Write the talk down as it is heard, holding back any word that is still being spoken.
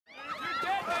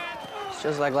It's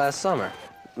just like last summer,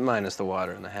 minus the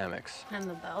water and the hammocks. And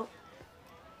the boat.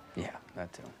 Yeah,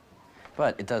 that too.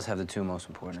 But it does have the two most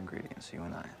important ingredients, you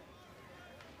and I.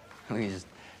 We just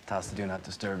toss the do not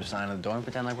disturb sign on the door and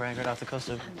pretend like we're anchored off the coast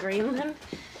of... Greenland?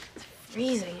 It's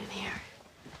freezing in here.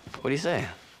 What do you say?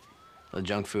 A little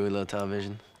junk food, a little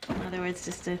television? In other words,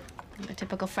 just a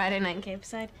typical Friday night in Cape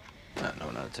Side.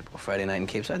 No, not a typical Friday night in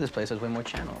Cape Side. This place has way more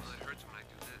channels. It hurts when I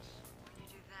do this. When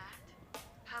you do that?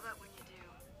 How about when you do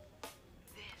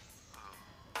this? Oh,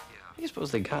 yeah. How do you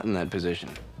suppose they got in that position?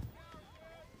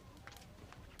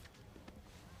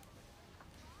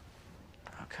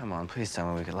 Oh, come on. Please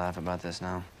tell me we could laugh about this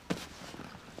now.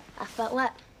 Laugh about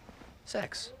what?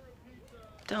 Sex.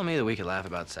 Tell me that we could laugh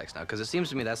about sex now, because it seems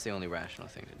to me that's the only rational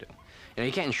thing to do. You know,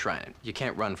 you can't enshrine it. You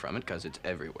can't run from it, because it's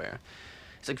everywhere.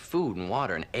 It's like food and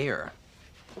water and air.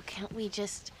 Well, can't we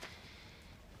just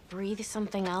breathe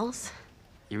something else?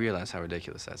 You realize how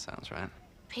ridiculous that sounds, right?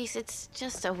 Pace, it's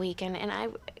just a weekend, and I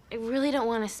really don't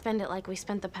want to spend it like we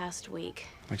spent the past week.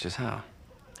 Which is how?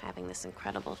 Having this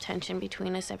incredible tension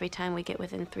between us every time we get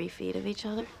within 3 feet of each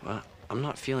other. Well, I'm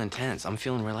not feeling tense. I'm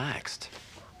feeling relaxed.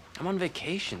 I'm on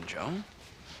vacation, Joe.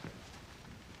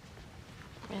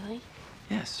 Really?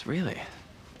 Yes, really.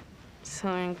 So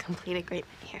we're in complete agreement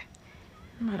here.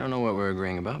 I don't know what we're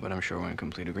agreeing about, but I'm sure we're in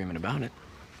complete agreement about it.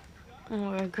 And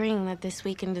we're agreeing that this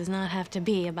weekend does not have to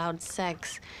be about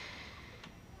sex.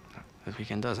 This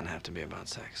weekend doesn't have to be about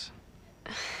sex.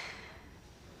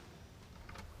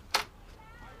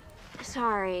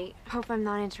 Sorry, hope I'm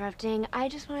not interrupting. I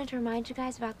just wanted to remind you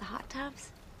guys about the hot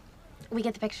tubs. We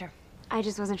get the picture. I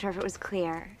just wasn't sure if it was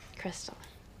clear. Crystal.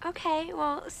 Okay,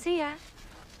 well, see ya.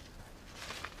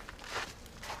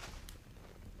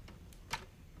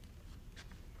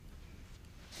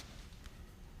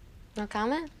 No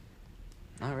comment?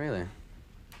 Not really.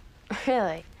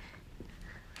 Really?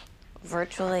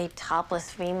 Virtually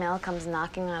topless female comes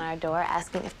knocking on our door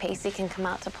asking if Pacey can come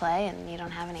out to play, and you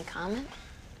don't have any comment?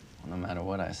 Well, no matter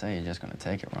what I say, you're just gonna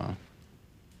take it wrong.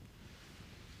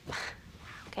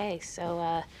 Okay,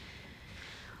 so,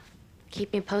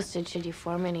 keep me posted should you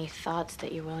form any thoughts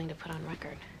that you're willing to put on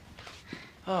record.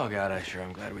 Oh, God, I sure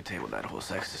am glad we tabled that whole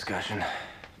sex discussion.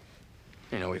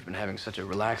 You know, we've been having such a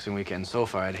relaxing weekend so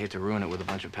far, I'd hate to ruin it with a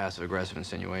bunch of passive-aggressive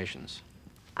insinuations.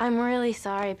 I'm really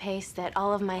sorry, Pace, that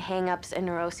all of my hang-ups and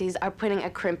neuroses are putting a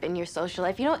crimp in your social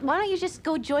life. You know what? Why don't you just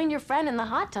go join your friend in the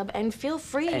hot tub and feel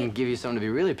free? And give you something to be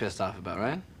really pissed off about,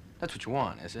 right? That's what you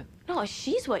want, is it? No,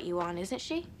 she's what you want, isn't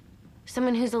she?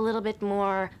 Someone who's a little bit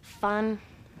more fun,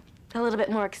 a little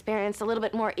bit more experienced, a little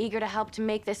bit more eager to help to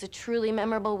make this a truly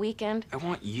memorable weekend. I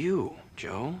want you,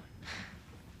 Joe.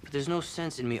 But there's no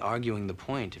sense in me arguing the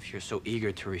point if you're so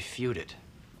eager to refute it.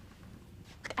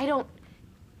 I don't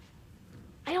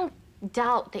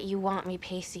doubt that you want me,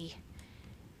 Pacey.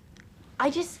 I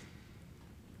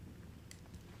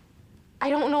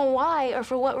don't know why or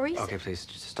for what reason. Okay, please,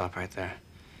 just stop right there.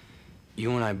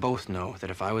 You and I both know that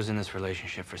if I was in this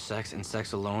relationship for sex and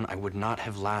sex alone, I would not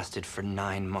have lasted for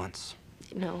 9 months.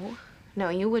 No,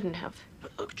 you wouldn't have.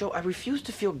 But look, Joe, I refuse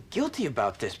to feel guilty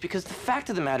about this because the fact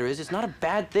of the matter is it's not a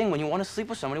bad thing when you want to sleep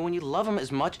with somebody when you love them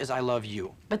as much as I love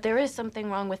you. But there is something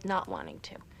wrong with not wanting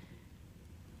to.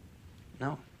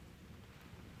 No.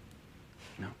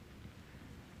 No.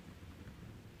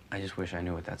 I just wish I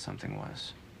knew what that something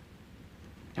was.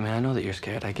 I mean, I know that you're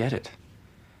scared. I get it.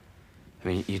 I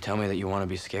mean, you tell me that you want to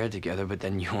be scared together, but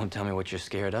then you won't tell me what you're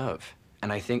scared of.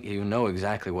 And I think you know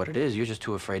exactly what it is. You're just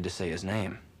too afraid to say his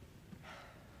name.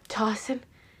 Dawson?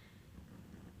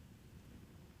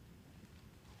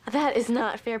 That is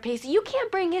not fair, Pacey. You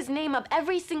can't bring his name up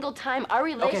every single time our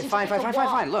relationship Okay,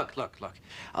 fine. Look.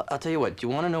 I'll tell you what. Do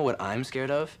you want to know what I'm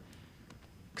scared of?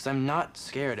 Because I'm not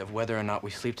scared of whether or not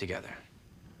we sleep together.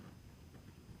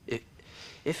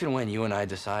 If and when you and I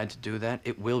decide to do that,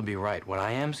 it will be right. What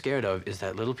I am scared of is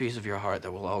that little piece of your heart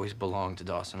that will always belong to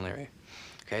Dawson Leary.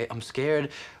 Okay? I'm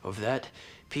scared of that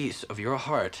piece of your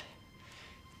heart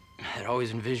that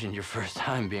always envisioned your first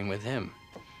time being with him.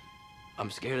 I'm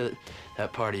scared of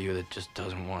that part of you that just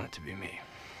doesn't want it to be me.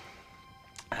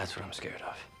 That's what I'm scared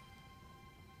of.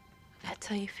 That's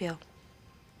how you feel.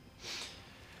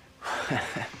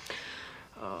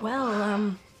 Oh.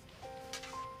 Well,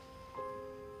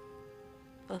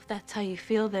 if that's how you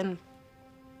feel, then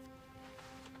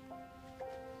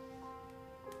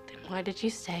why did you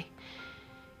stay?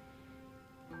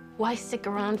 Why stick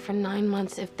around for 9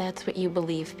 months if that's what you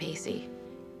believe, Pacey?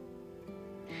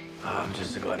 I'm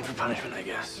just a glutton for punishment, I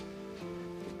guess.